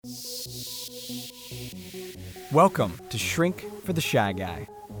Welcome to Shrink for the Shy Guy.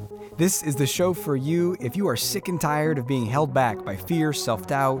 This is the show for you if you are sick and tired of being held back by fear,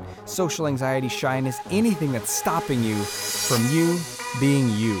 self-doubt, social anxiety, shyness, anything that's stopping you from you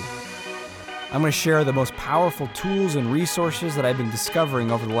being you. I'm going to share the most powerful tools and resources that I've been discovering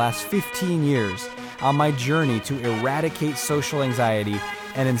over the last 15 years on my journey to eradicate social anxiety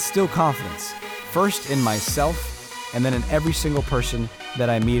and instill confidence, first in myself and then in every single person that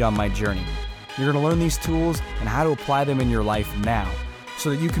I meet on my journey. You're going to learn these tools and how to apply them in your life now so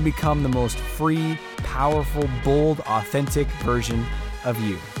that you can become the most free, powerful, bold, authentic version of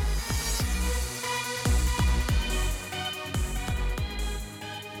you.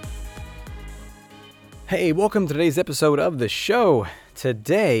 Hey, welcome to today's episode of the show.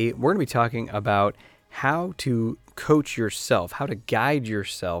 Today, we're going to be talking about how to coach yourself, how to guide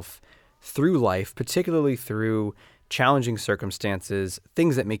yourself through life, particularly through challenging circumstances,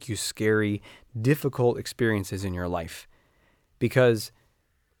 things that make you scary, difficult experiences in your life. Because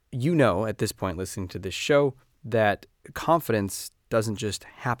you know at this point listening to this show that confidence doesn't just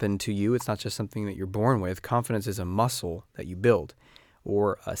happen to you. It's not just something that you're born with. Confidence is a muscle that you build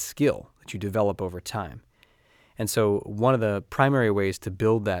or a skill that you develop over time. And so one of the primary ways to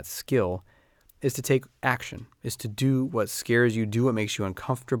build that skill is to take action, is to do what scares you, do what makes you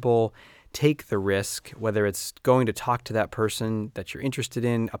uncomfortable, take the risk, whether it's going to talk to that person that you're interested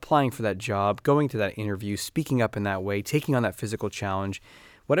in, applying for that job, going to that interview, speaking up in that way, taking on that physical challenge,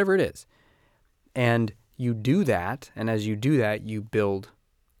 whatever it is. And you do that, and as you do that, you build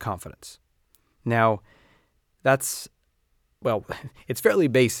confidence. Now, it's fairly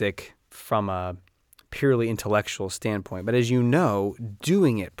basic from a purely intellectual standpoint, but as you know,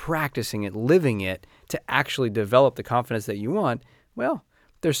 doing it, practicing it, living it to actually develop the confidence that you want, well,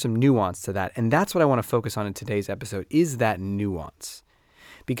 there's some nuance to that. And that's what I want to focus on in today's episode, is that nuance.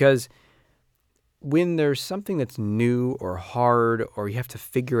 Because when there's something that's new or hard, or you have to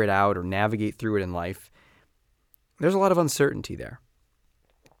figure it out or navigate through it in life, there's a lot of uncertainty there.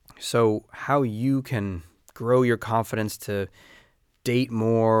 So how you can grow your confidence to date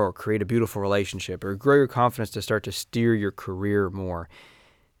more or create a beautiful relationship, or grow your confidence to start to steer your career more,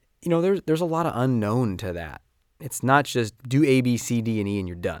 there's a lot of unknown to that. It's not just do A, B, C, D, and E and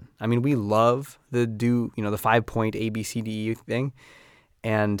you're done. I mean, we love the 5-point A, B, C, D, E thing.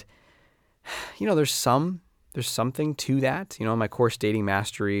 And, there's something to that. In my course, Dating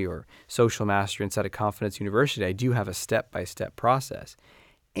Mastery or Social Mastery inside of Confidence University, I do have a step-by-step process.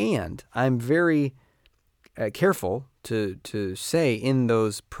 And I'm very careful to say in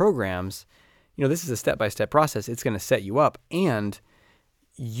those programs, this is a step-by-step process. It's going to set you up, and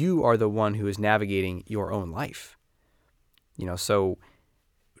you are the one who is navigating your own life. So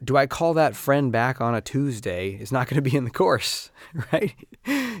do I call that friend back on a Tuesday? It's not going to be in the course, right?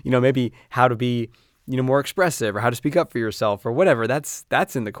 Maybe how to be, more expressive, or how to speak up for yourself, or whatever.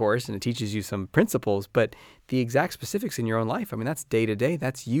 That's in the course, and it teaches you some principles, but the exact specifics in your own life, that's day to day.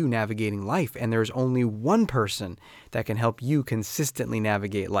 That's you navigating life, and there's only one person that can help you consistently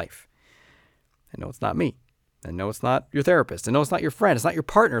navigate life. And no, it's not me. And no, it's not your therapist. And no, it's not your friend. It's not your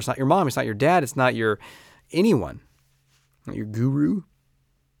partner. It's not your mom. It's not your dad. It's not your anyone. Not your guru.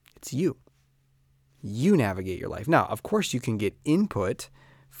 It's you. You navigate your life. Now, of course, you can get input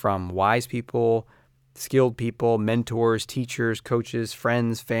from wise people, skilled people, mentors, teachers, coaches,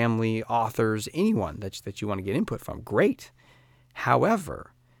 friends, family, authors, anyone that you want to get input from. Great.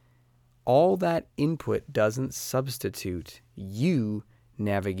 However, all that input doesn't substitute you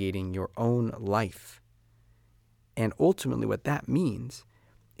navigating your own life. And ultimately what that means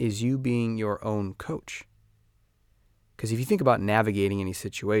is you being your own coach. Because if you think about navigating any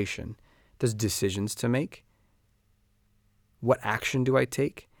situation, there's decisions to make. What action do I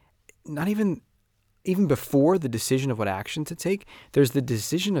take? Not even before the decision of what action to take, there's the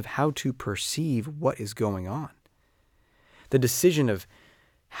decision of how to perceive what is going on. The decision of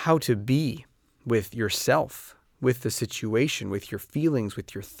how to be with yourself, with the situation, with your feelings,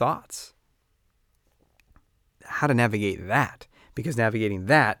 with your thoughts. How to navigate that, because navigating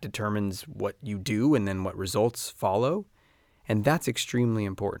that determines what you do and then what results follow, and that's extremely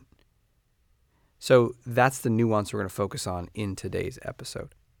important. So that's the nuance we're going to focus on in today's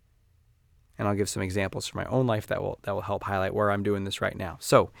episode. And I'll give some examples from my own life that will help highlight where I'm doing this right now.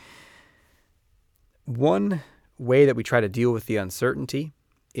 So one way that we try to deal with the uncertainty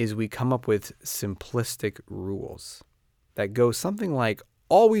is we come up with simplistic rules that go something like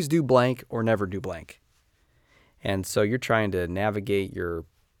always do blank or never do blank. And so you're trying to navigate your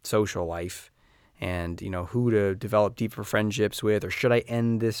social life and, who to develop deeper friendships with, or should I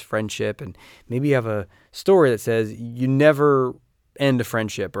end this friendship? And maybe you have a story that says you never end a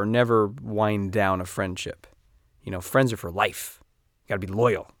friendship or never wind down a friendship. Friends are for life. You got to be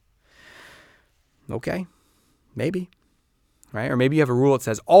loyal. Okay, maybe, right? Or maybe you have a rule that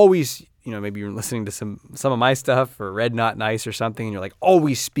says always, maybe you're listening to some of my stuff or Red Not Nice or something, and you're like,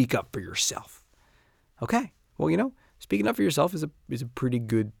 always speak up for yourself. Okay, well, speaking up for yourself is a pretty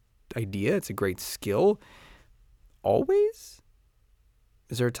good idea. It's a great skill. Always?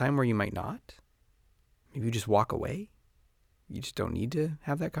 Is there a time where you might not? Maybe you just walk away. You just don't need to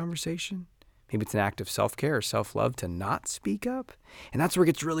have that conversation. Maybe it's an act of self-care or self-love to not speak up. And that's where it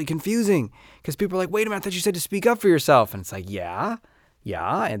gets really confusing because people are like, wait a minute, I thought you said to speak up for yourself. And it's like, yeah,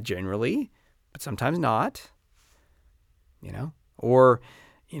 and generally, but sometimes not, Or,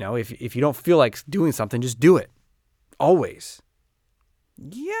 if you don't feel like doing something, just do it. Always.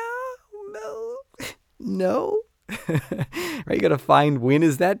 Yeah, no. Right? You got to find, when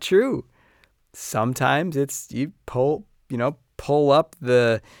is that true? Sometimes it's you pull up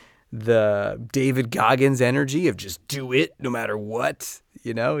the David Goggins energy of just do it no matter what.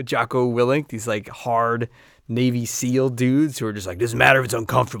 Jocko Willink, these like hard Navy SEAL dudes who are just like, doesn't matter if it's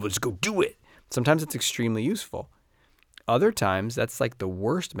uncomfortable, just go do it. Sometimes it's extremely useful. Other times that's like the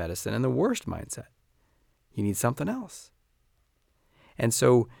worst medicine and the worst mindset. You need something else. And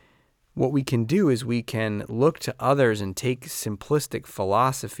so what we can do is we can look to others and take simplistic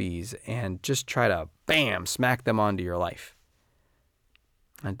philosophies and just try to, bam, smack them onto your life.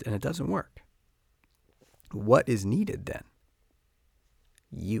 And it doesn't work. What is needed then?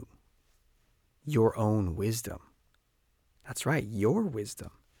 You. Your own wisdom. That's right, your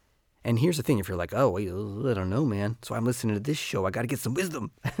wisdom. And here's the thing, if you're like, oh, wait, I don't know, man. So I'm listening to this show. I got to get some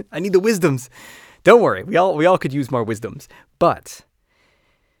wisdom. I need the wisdoms. Don't worry. We all could use more wisdoms. But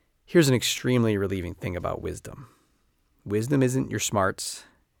here's an extremely relieving thing about wisdom. Wisdom isn't your smarts.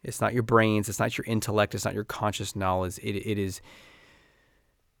 It's not your brains. It's not your intellect. It's not your conscious knowledge. It is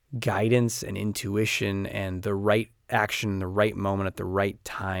guidance and intuition and the right action, the right moment at the right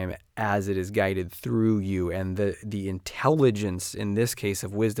time as it is guided through you. And the intelligence in this case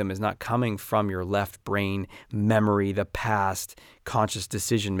of wisdom is not coming from your left brain, memory, the past, conscious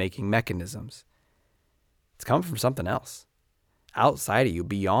decision-making mechanisms. It's coming from something else. Outside of you,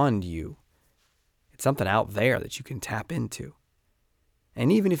 beyond you. It's something out there that you can tap into. And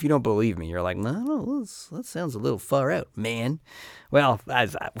even if you don't believe me, you're like, no, that sounds a little far out, man. Well,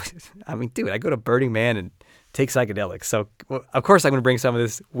 I mean, dude, I go to Burning Man and take psychedelics. So, of course, I'm going to bring some of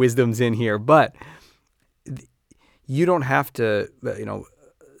this wisdoms in here. But you don't have to,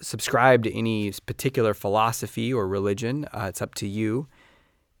 subscribe to any particular philosophy or religion. It's up to you.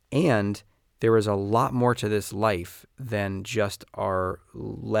 And there is a lot more to this life than just our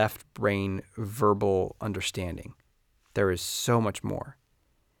left brain verbal understanding. There is so much more.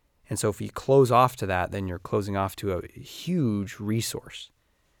 And so if you close off to that, then you're closing off to a huge resource.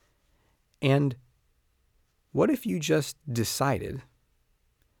 And what if you just decided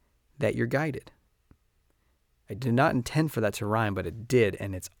that you're guided? I did not intend for that to rhyme, but it did,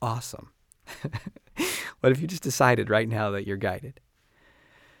 and it's awesome. What if you just decided right now that you're guided?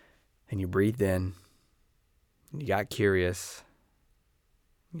 And you breathed in, and you got curious.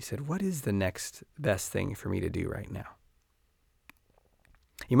 You said, what is the next best thing for me to do right now?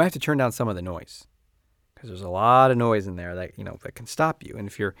 You might have to turn down some of the noise because there's a lot of noise in there that, that can stop you. And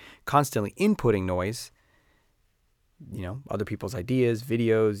if you're constantly inputting noise, other people's ideas,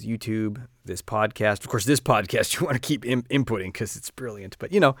 videos, YouTube, this podcast, of course, this podcast you want to keep inputting because it's brilliant.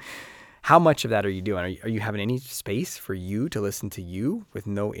 But, how much of that are you doing? Are you having any space for you to listen to you with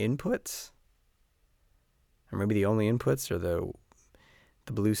no inputs? Or maybe the only inputs are the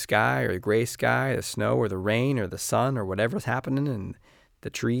blue sky or the gray sky, the snow or the rain or the sun or whatever's happening and the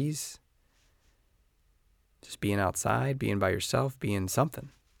trees. Just being outside, being by yourself, being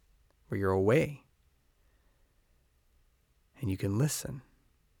something where you're away. And you can listen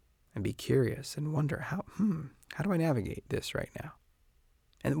and be curious and wonder, how do I navigate this right now?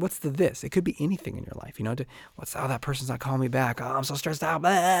 And what's the this? It could be anything in your life. That person's not calling me back. Oh, I'm so stressed out.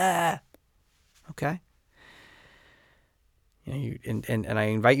 Blah. Okay. And I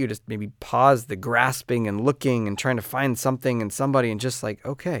invite you to maybe pause the grasping and looking and trying to find something in somebody and just like,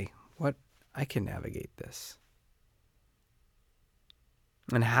 okay, I can navigate this.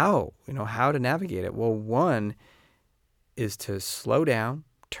 And how to navigate it? Well, one is to slow down,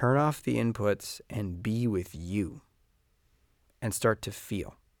 turn off the inputs, and be with you and start to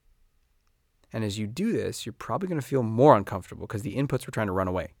feel. And as you do this, you're probably going to feel more uncomfortable because the inputs were trying to run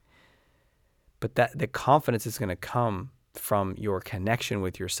away. But the confidence is going to come from your connection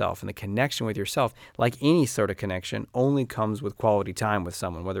with yourself. And the connection with yourself, like any sort of connection, only comes with quality time with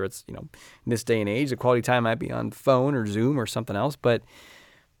someone, whether it's, in this day and age, the quality time might be on phone or Zoom or something else, but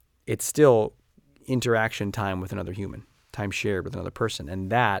it's still interaction time with another human, time shared with another person.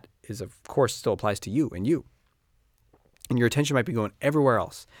 And that is, of course, still applies to you and you. And your attention might be going everywhere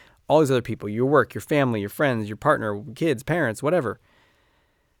else. All these other people, your work, your family, your friends, your partner, kids, parents, whatever.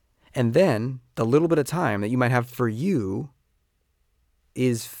 And then the little bit of time that you might have for you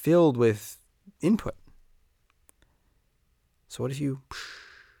is filled with input. So what if you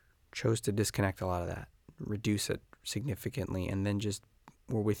chose to disconnect a lot of that, reduce it significantly, and then just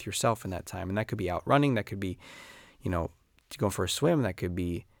were with yourself in that time? And that could be out running, that could be, going for a swim, that could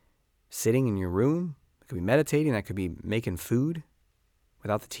be sitting in your room, that could be meditating, that could be making food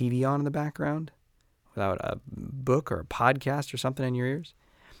without the TV on in the background, without a book or a podcast or something in your ears.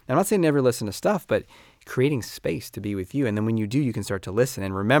 I'm not saying never listen to stuff, but creating space to be with you. And then when you do, you can start to listen.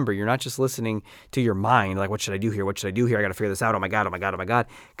 And remember, you're not just listening to your mind, like, what should I do here? What should I do here? I got to figure this out. Oh my God, oh my God, oh my God.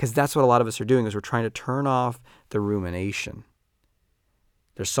 Because that's what a lot of us are doing, is we're trying to turn off the rumination.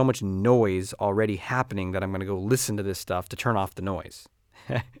 There's so much noise already happening that I'm going to go listen to this stuff to turn off the noise.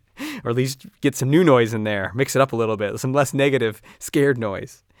 Or at least get some new noise in there, mix it up a little bit, some less negative, scared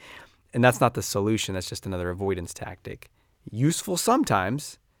noise. And that's not the solution. That's just another avoidance tactic. Useful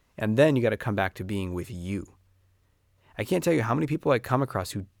sometimes. And then you got to come back to being with you. I can't tell you how many people I come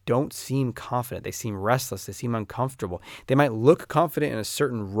across who don't seem confident. They seem restless. They seem uncomfortable. They might look confident in a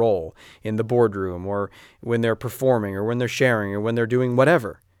certain role in the boardroom, or when they're performing, or when they're sharing, or when they're doing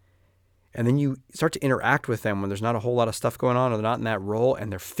whatever. And then you start to interact with them when there's not a whole lot of stuff going on, or they're not in that role,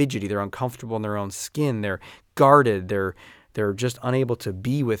 and they're fidgety. They're uncomfortable in their own skin. They're guarded. They're just unable to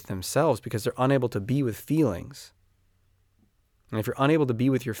be with themselves because they're unable to be with feelings. And if you're unable to be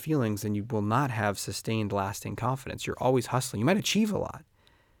with your feelings, then you will not have sustained, lasting confidence. You're always hustling. You might achieve a lot,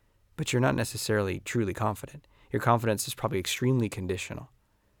 but you're not necessarily truly confident. Your confidence is probably extremely conditional.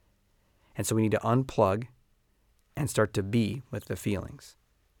 And so we need to unplug and start to be with the feelings.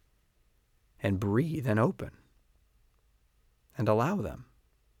 And breathe and open. And allow them.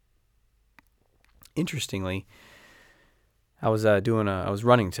 Interestingly, I was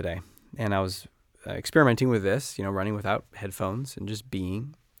running today, and I was experimenting with this, running without headphones and just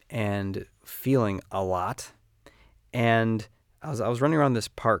being and feeling a lot. And I was running around this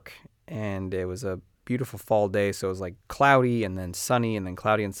park, and it was a beautiful fall day. So it was like cloudy and then sunny and then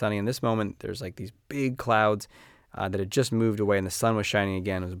cloudy and sunny. In this moment, there's like these big clouds that had just moved away, and the sun was shining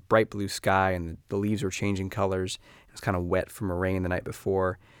again. It was a bright blue sky, and the leaves were changing colors. It was kind of wet from a rain the night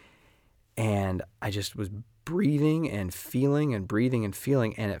before. And I just was breathing and feeling and breathing and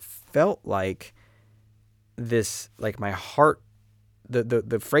feeling. And it felt like this, like my heart,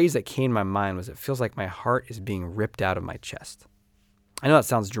 the phrase that came to my mind was, it feels like my heart is being ripped out of my chest. I know that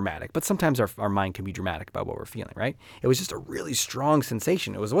sounds dramatic, but sometimes our mind can be dramatic about what we're feeling, right? It was just a really strong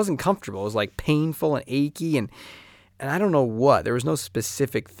sensation. It wasn't comfortable. It was like painful and achy, and I don't know what. There was no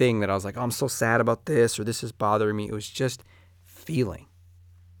specific thing that I was like, oh, I'm so sad about this, or this is bothering me. It was just feeling.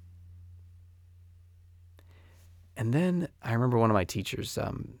 And then I remember one of my teachers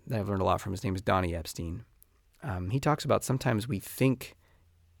that I've learned a lot from, his name is Donnie Epstein. He talks about sometimes we think,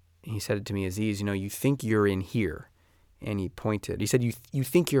 he said it to me, Aziz, you think you're in here. And he said, you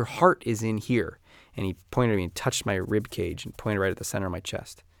think your heart is in here. And he pointed at me and touched my rib cage and pointed right at the center of my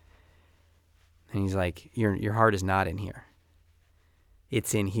chest. And he's like, your heart is not in here.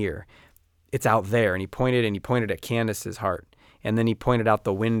 It's in here. It's out there. And he pointed at Candace's heart. And then he pointed out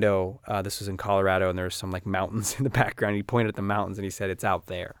the window. This was in Colorado, and there were some like mountains in the background. He pointed at the mountains, and he said, it's out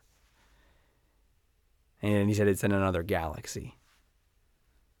there. And he said, it's in another galaxy.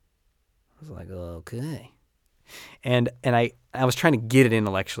 I was like, okay. And I was trying to get it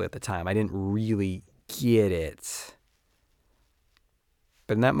intellectually at the time. I didn't really get it.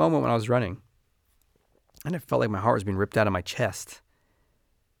 But in that moment when I was running, and it felt like my heart was being ripped out of my chest,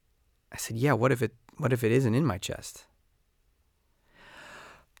 I said, yeah, what if it isn't in my chest?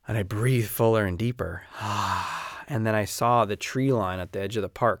 And I breathed fuller and deeper. And then I saw the tree line at the edge of the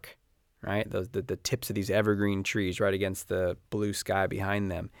park, right? The tips of these evergreen trees right against the blue sky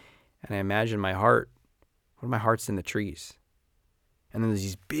behind them. And I imagined my heart. What if my heart's in the trees? And then there's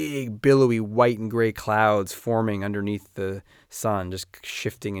these big, billowy white and gray clouds forming underneath the sun, just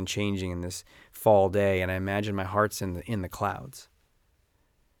shifting and changing in this fall day. And I imagine my heart's in the clouds.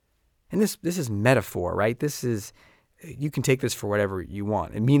 And this is metaphor, right? You can take this for whatever you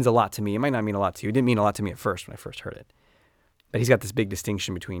want. It means a lot to me. It might not mean a lot to you. It didn't mean a lot to me at first when I first heard it. But he's got this big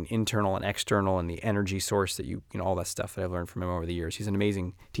distinction between internal and external, and the energy source that all that stuff that I've learned from him over the years. He's an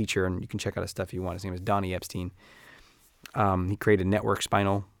amazing teacher, and you can check out his stuff if you want. His name is Donnie Epstein. He created Network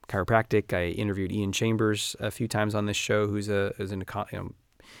Spinal Chiropractic. I interviewed Ian Chambers a few times on this show, who's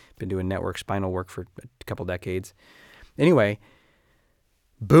been doing network spinal work for a couple decades. Anyway,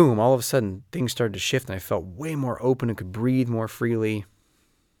 boom, all of a sudden things started to shift and I felt way more open and could breathe more freely.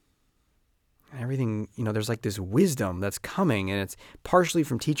 And everything, there's like this wisdom that's coming, and it's partially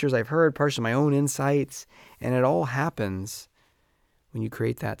from teachers I've heard, partially my own insights, and it all happens when you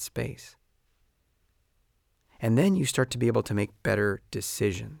create that space. And then you start to be able to make better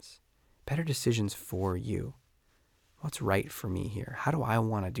decisions for you. What's right for me here? How do I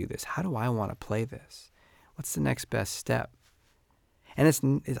want to do this? How do I want to play this? What's the next best step?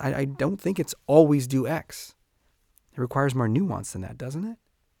 And I don't think it's always do X. It requires more nuance than that, doesn't it?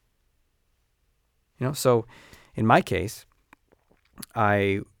 So in my case,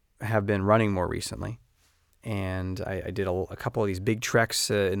 I have been running more recently. And I did a couple of these big treks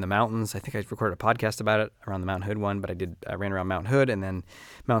in the mountains. I think I recorded a podcast about it around the Mount Hood one, but I ran around Mount Hood and then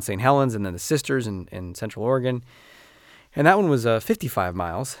Mount St. Helens and then the Sisters in Central Oregon. And that one was 55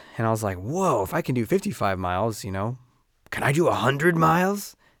 miles. And I was like, whoa, if I can do 55 miles, can I do 100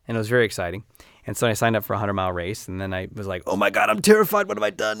 miles? And it was very exciting. And so I signed up for a 100-mile race. And then I was like, oh my God, I'm terrified. What have I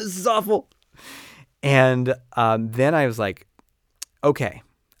done? This is awful. And then I was like, okay,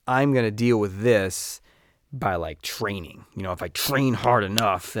 I'm going to deal with this by like training. If I train hard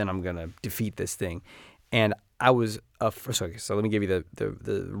enough, then I'm going to defeat this thing. And I was, so let me give you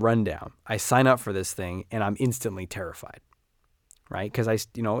the rundown. I sign up for this thing and I'm instantly terrified, right? Because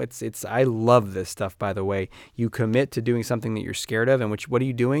I love this stuff, by the way. You commit to doing something that you're scared of, and what are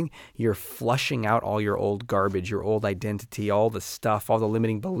you doing? You're flushing out all your old garbage, your old identity, all the stuff, all the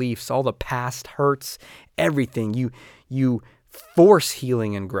limiting beliefs, all the past hurts, everything. You force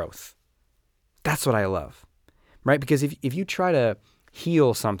healing and growth. That's what I love, right? Because if you try to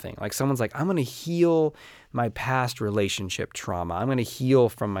heal something, like someone's like, I'm going to heal my past relationship trauma. I'm going to heal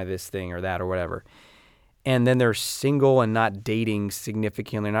from my this thing or that or whatever. And then they're single and not dating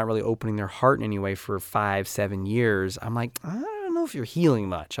significantly, not really opening their heart in any way for 5-7 years. I'm like, I don't know if you're healing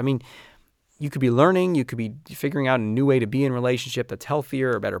much. I mean, you could be learning, you could be figuring out a new way to be in a relationship that's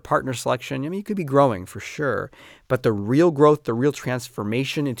healthier or better partner selection. I mean, you could be growing for sure. But the real growth, the real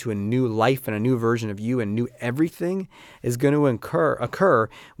transformation into a new life and a new version of you and new everything is going to occur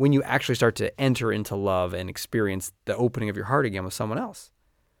when you actually start to enter into love and experience the opening of your heart again with someone else.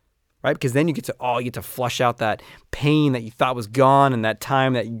 Right? Because then you get to flush out that pain that you thought was gone and that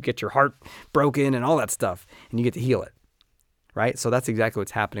time that you get your heart broken and all that stuff, and you get to heal it. Right? So that's exactly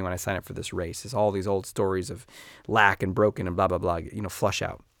what's happening when I sign up for this race, is all these old stories of lack and broken and blah, blah, blah, flush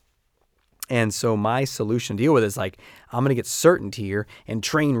out. And so my solution to deal with it is like, I'm going to get certainty here and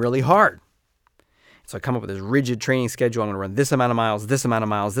train really hard. So I come up with this rigid training schedule. I'm going to run this amount of miles, this amount of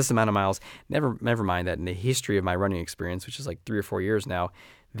miles, this amount of miles. Never mind that in the history of my running experience, which is like 3 or 4 years now,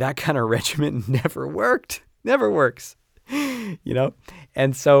 that kind of regimen never worked. Never works.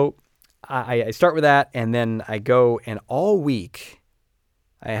 And so I start with that, and then I go, and all week,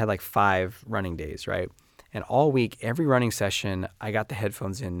 I had like 5 running days, right? And all week, every running session, I got the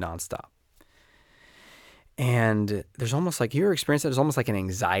headphones in nonstop. And there's almost like, you ever experienced that? There's almost like an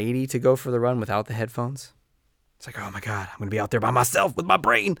anxiety to go for the run without the headphones. It's like, oh my God, I'm going to be out there by myself with my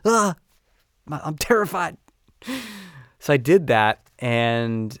brain. I'm terrified. So I did that,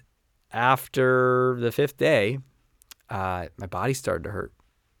 and after the 5th day, my body started to hurt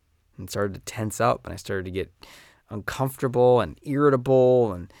and started to tense up, and I started to get uncomfortable and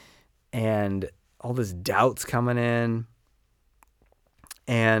irritable, and all this doubts coming in.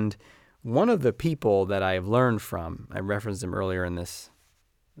 And one of the people that I've learned from, I referenced him earlier in this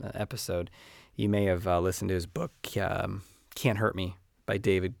episode. You may have listened to his book, Can't Hurt Me, by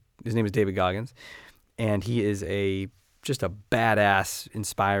David. His name is David Goggins, and he is just a badass,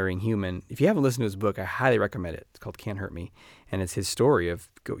 inspiring human. If you haven't listened to his book, I highly recommend it. It's called Can't Hurt Me, and it's his story of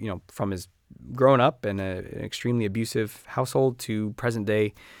from his growing up in an extremely abusive household to present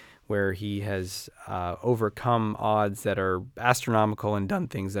day, where he has overcome odds that are astronomical and done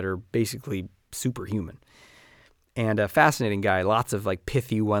things that are basically superhuman. And a fascinating guy, lots of like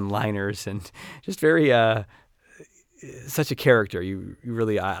pithy one-liners, and just very such a character. You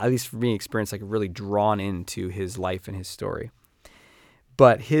really, at least for me, experience like really drawn into his life and his story.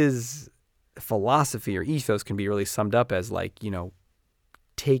 But his philosophy or ethos can be really summed up as like,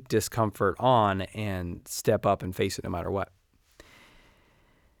 take discomfort on and step up and face it no matter what.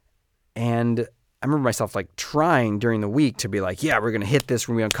 And I remember myself like trying during the week to be like, yeah, we're going to hit this.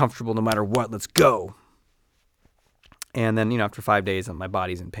 We're going to be uncomfortable no matter what. Let's go. And then, after 5 days, my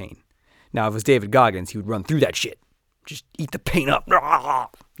body's in pain. Now, if it was David Goggins, he would run through that shit. Just eat the pain up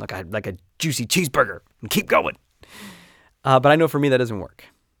like a juicy cheeseburger and keep going. But I know for me that doesn't work.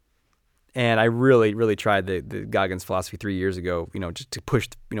 And I really, really tried the Goggins philosophy 3 years ago, just to push,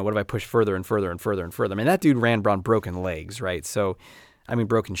 what if I push further and further and further and further? I mean, that dude ran on broken legs, right? So,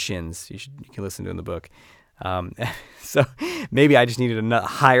 broken shins. You can listen to it in the book. So maybe I just needed a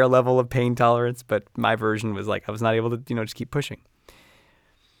higher level of pain tolerance, but my version was like I was not able to, just keep pushing.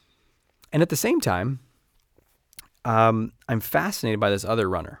 And at the same time, I'm fascinated by this other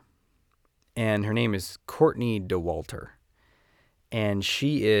runner, and her name is Courtney Dauwalter. And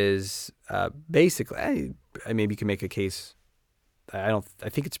she is basically, maybe you can make a case. I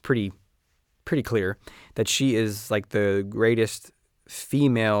think it's pretty clear that she is like the greatest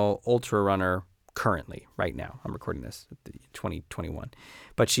female ultra runner currently, right now. I'm recording this at 2021,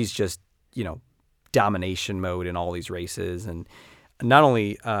 but she's just, domination mode in all these races, and not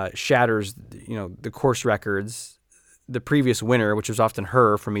only shatters, the course records. The previous winner, which was often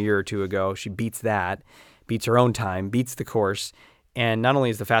her from a year or two ago, she beats her own time, beats the course. And not only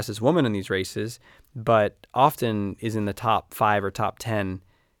is the fastest woman in these races, but often is in the top 5 or top 10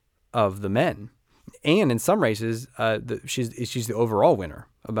 of the men. And in some races, she's the overall winner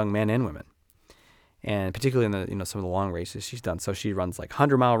among men and women. And particularly in the some of the long races she's done. So she runs like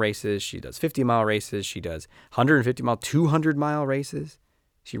 100-mile races, she does 50-mile races, she does 150-mile, 200-mile races.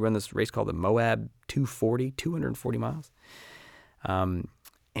 She ran this race called the Moab 240 miles.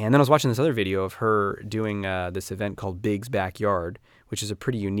 And then I was watching this other video of her doing this event called Big's Backyard, which is a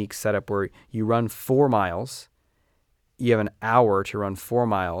pretty unique setup where you run 4 miles. You have an hour to run 4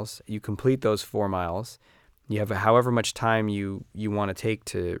 miles. You complete those 4 miles. You have however much time you want to take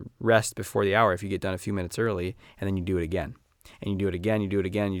to rest before the hour if you get done a few minutes early, and then you do it again. And you do it again, you do it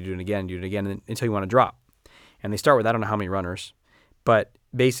again, you do it again, you do it again, until you want to drop. And they start with I don't know how many runners, but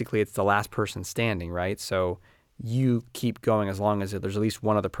basically it's the last person standing, right? So you keep going as long as there's at least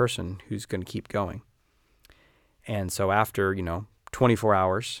one other person who's going to keep going. And so after, 24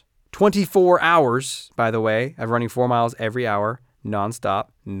 hours, by the way, of running 4 miles every hour, nonstop,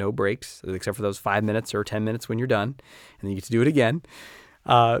 no breaks, except for those 5 minutes or 10 minutes when you're done, and then you get to do it again.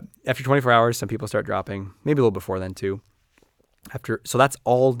 After 24 hours, some people start dropping, maybe a little before then too. So that's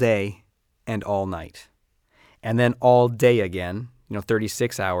all day and all night. And then all day again,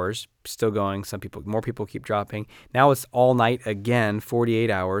 36 hours, still going. More people keep dropping. Now it's all night again,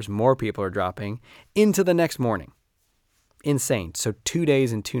 48 hours. More people are dropping into the next morning. Insane. So 2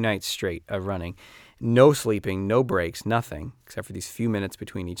 days and 2 nights straight of running. No sleeping, no breaks, nothing, except for these few minutes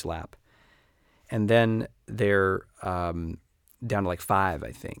between each lap. And then they're down to like 5,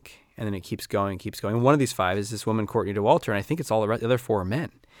 I think. And then it keeps going. And one of these 5 is this woman, Courtney Dauwalter, and I think it's all the other 4 are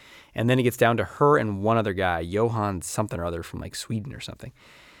men. And then it gets down to her and one other guy, Johan something or other from like Sweden or something.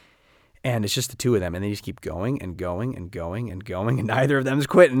 And it's just the 2 of them. And they just keep going and going and going and going. And neither of them is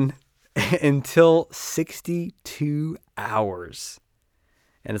quitting until 62 hours.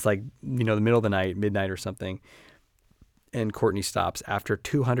 And it's like, the middle of the night, midnight or something. And Courtney stops after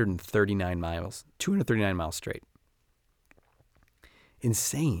 239 miles straight.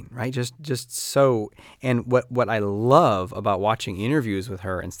 Insane, right? Just so. And what I love about watching interviews with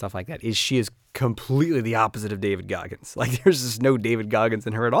her and stuff like that is she is completely the opposite of David Goggins. Like there's just no David Goggins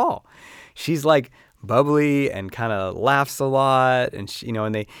in her at all. She's like bubbly and kind of laughs a lot, and she,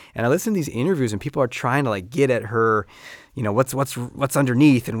 and I listen to these interviews and people are trying to like get at her, what's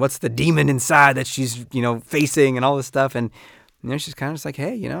underneath and what's the demon inside that she's facing and all this stuff, and she's kind of just like,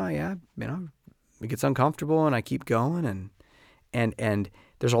 hey, it gets uncomfortable and I keep going, and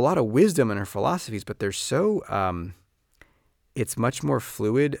there's a lot of wisdom in her philosophies, but they're so it's much more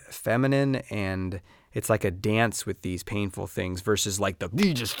fluid, feminine, and it's like a dance with these painful things versus like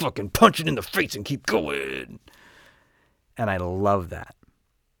you just fucking punch it in the face and keep going. And I love that.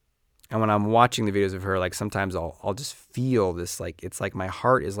 And when I'm watching the videos of her, like sometimes I'll just feel this, like it's like my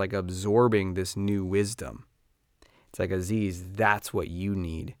heart is like absorbing this new wisdom. It's like, Aziz, that's what you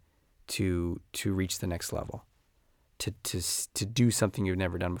need to reach the next level. To do something you've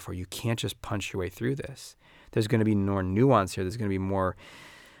never done before. You can't just punch your way through this. There's going to be more nuance here. There's going to be more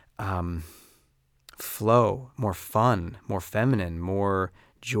flow, more fun, more feminine, more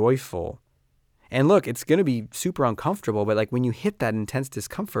joyful. And look, it's going to be super uncomfortable, but like when you hit that intense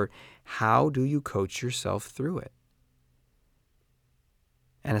discomfort, how do you coach yourself through it?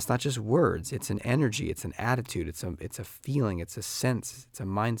 And it's not just words. It's an energy. It's an attitude. It's a feeling. It's a sense. It's a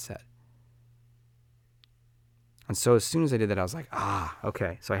mindset. And so as soon as I did that, I was like,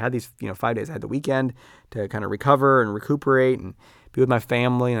 okay. So I had these, 5 days. I had the weekend to kind of recover and recuperate and be with my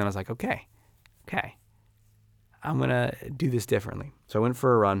family. And then I was like, okay, I'm going to do this differently. So I went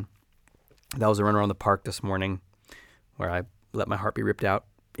for a run. That was a run around the park this morning where I let my heart be ripped out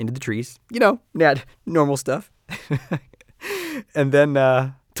into the trees. Normal stuff. And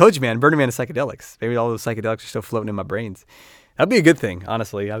then, told you, man, Burning Man is psychedelics. Maybe all those psychedelics are still floating in my brains. That'd be a good thing,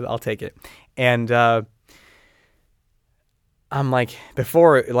 honestly. I'll take it. And I'm like,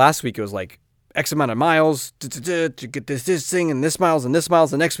 before last week, it was like X amount of miles to get this thing and this miles and this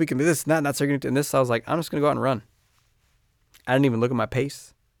miles. The next week, and this and that. And that's going to do this. I was like, I'm just going to go out and run. I didn't even look at my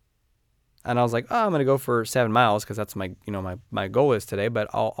pace. And I was like, oh, I'm going to go for 7 miles because that's my goal is today. But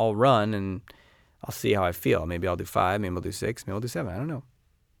I'll run and I'll see how I feel. Maybe I'll do 5, maybe I'll do 6, maybe I'll do 7. I don't know.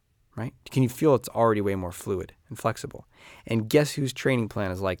 Right? Can you feel it's already way more fluid and flexible? And guess whose training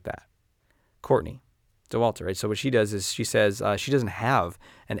plan is like that? Courtney DeWalter, right? So what she does is she says she doesn't have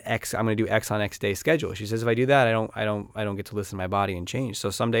an X. I'm going to do X on X day schedule. She says if I do that, I don't get to listen to my body and change.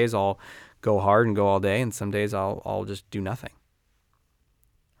 So some days I'll go hard and go all day, and some days I'll just do nothing.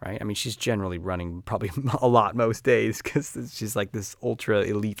 Right? I mean, she's generally running probably a lot most days because she's like this ultra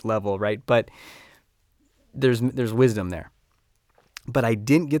elite level, right? But there's wisdom there. But I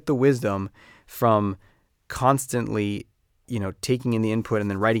didn't get the wisdom from constantly, taking in the input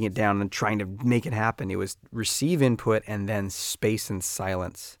and then writing it down and trying to make it happen. It was receive input and then space and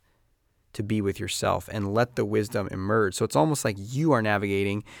silence to be with yourself and let the wisdom emerge. So it's almost like you are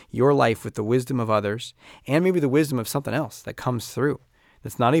navigating your life with the wisdom of others and maybe the wisdom of something else that comes through.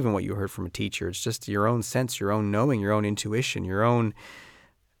 That's not even what you heard from a teacher. It's just your own sense, your own knowing, your own intuition, your own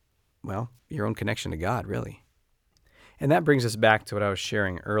connection to God, really. And that brings us back to what I was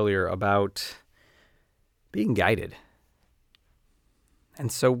sharing earlier about being guided.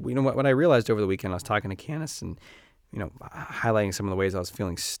 And so, what I realized over the weekend, I was talking to Candace and, highlighting some of the ways I was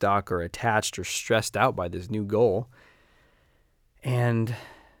feeling stuck or attached or stressed out by this new goal. And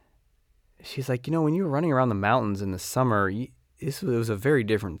she's like, when you were running around the mountains in the summer, it was a very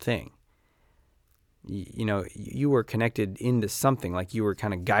different thing. You were connected into something, like you were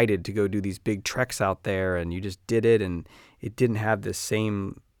kind of guided to go do these big treks out there, and you just did it, and it didn't have the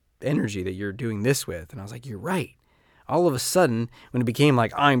same energy that you're doing this with. And I was like, you're right. All of a sudden, when it became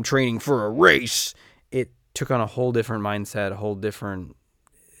like, I'm training for a race, it took on a whole different mindset, a whole different,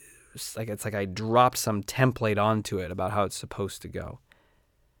 it's like I dropped some template onto it about how it's supposed to go.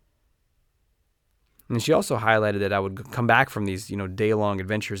 And she also highlighted that I would come back from these, day-long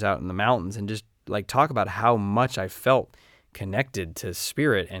adventures out in the mountains and just talk about how much I felt connected to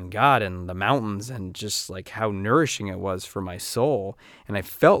spirit and God and the mountains, and just how nourishing it was for my soul. And I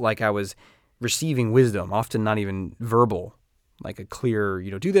felt like I was receiving wisdom, often not even verbal, like a clear,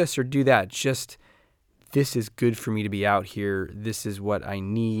 do this or do that. Just, this is good for me to be out here. This is what I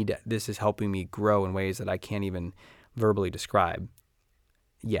need. This is helping me grow in ways that I can't even verbally describe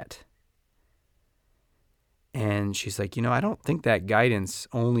yet. And she's like, I don't think that guidance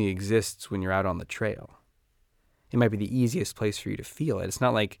only exists when you're out on the trail. It might be the easiest place for you to feel it. It's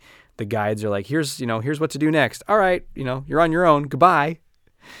not like the guides are like, here's what to do next. All right, you're on your own. Goodbye.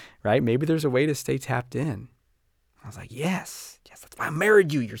 Right? Maybe there's a way to stay tapped in. I was like, yes, that's why I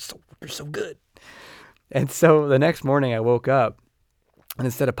married you. You're so good. And so the next morning I woke up, and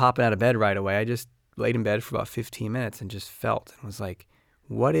instead of popping out of bed right away, I just laid in bed for about 15 minutes and just felt and was like,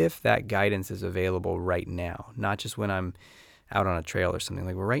 what if that guidance is available right now? Not just when I'm out on a trail or something,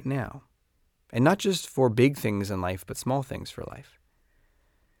 like, well, right now. And not just for big things in life, but small things for life.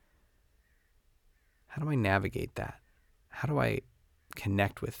 How do I navigate that? How do I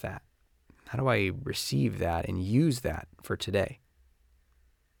connect with that? How do I receive that and use that for today?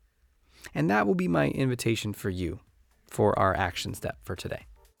 And that will be my invitation for you for our action step for today.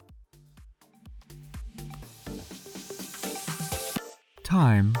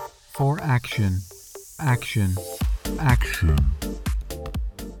 Time for action. Action. Action.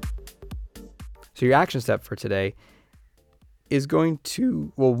 So your action step for today is going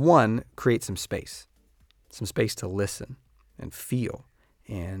to, one, create some space to listen and feel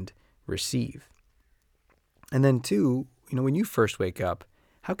and receive. And then 2, when you first wake up,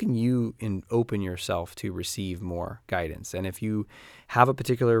 how can you open yourself to receive more guidance? And if you have a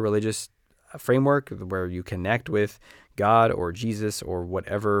particular religious framework where you connect with God or Jesus or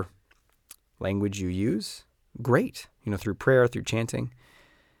whatever language you use, great, through prayer, through chanting.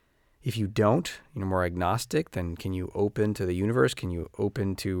 If you don't, more agnostic, then can you open to the universe? Can you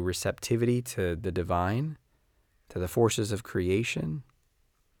open to receptivity to the divine, to the forces of creation?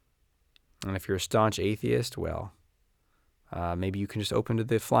 And if you're a staunch atheist, maybe you can just open to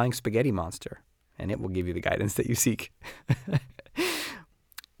the flying spaghetti monster, and it will give you the guidance that you seek.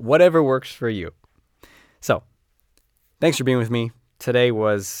 Whatever works for you. So, thanks for being with me. Today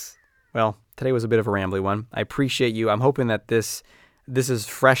was a bit of a rambly one. I appreciate you. I'm hoping that this is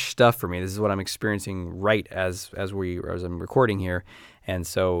fresh stuff for me. This is what I'm experiencing right as I'm recording here. And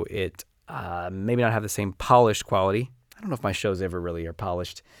so it maybe not have the same polished quality. I don't know if my shows ever really are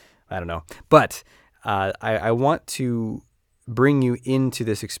polished. I don't know. But I want to bring you into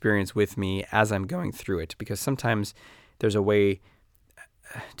this experience with me as I'm going through it, because sometimes there's a way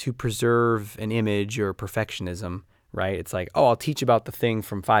to preserve an image or perfectionism, right? It's like, oh, I'll teach about the thing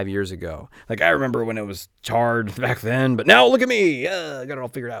from 5 years ago. Like, I remember when it was hard back then, but now look at me. I got it all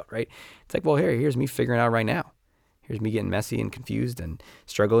figured out, right? It's like, well, here's me figuring it out right now. Here's me getting messy and confused and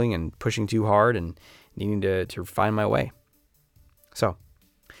struggling and pushing too hard and needing to find my way. So,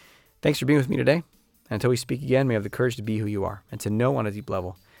 thanks for being with me today. And until we speak again, may you have the courage to be who you are and to know on a deep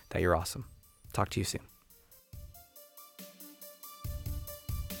level that you're awesome. Talk to you soon.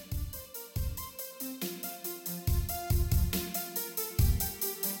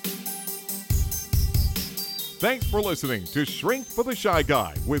 Thanks for listening to Shrink for the Shy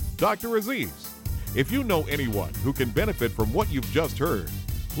Guy with Dr. Aziz. If you know anyone who can benefit from what you've just heard,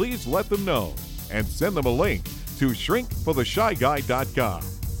 please let them know and send them a link to shrinkfortheshyguy.com.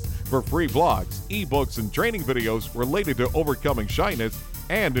 For free blogs, ebooks, and training videos related to overcoming shyness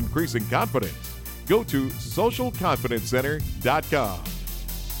and increasing confidence, go to socialconfidencecenter.com.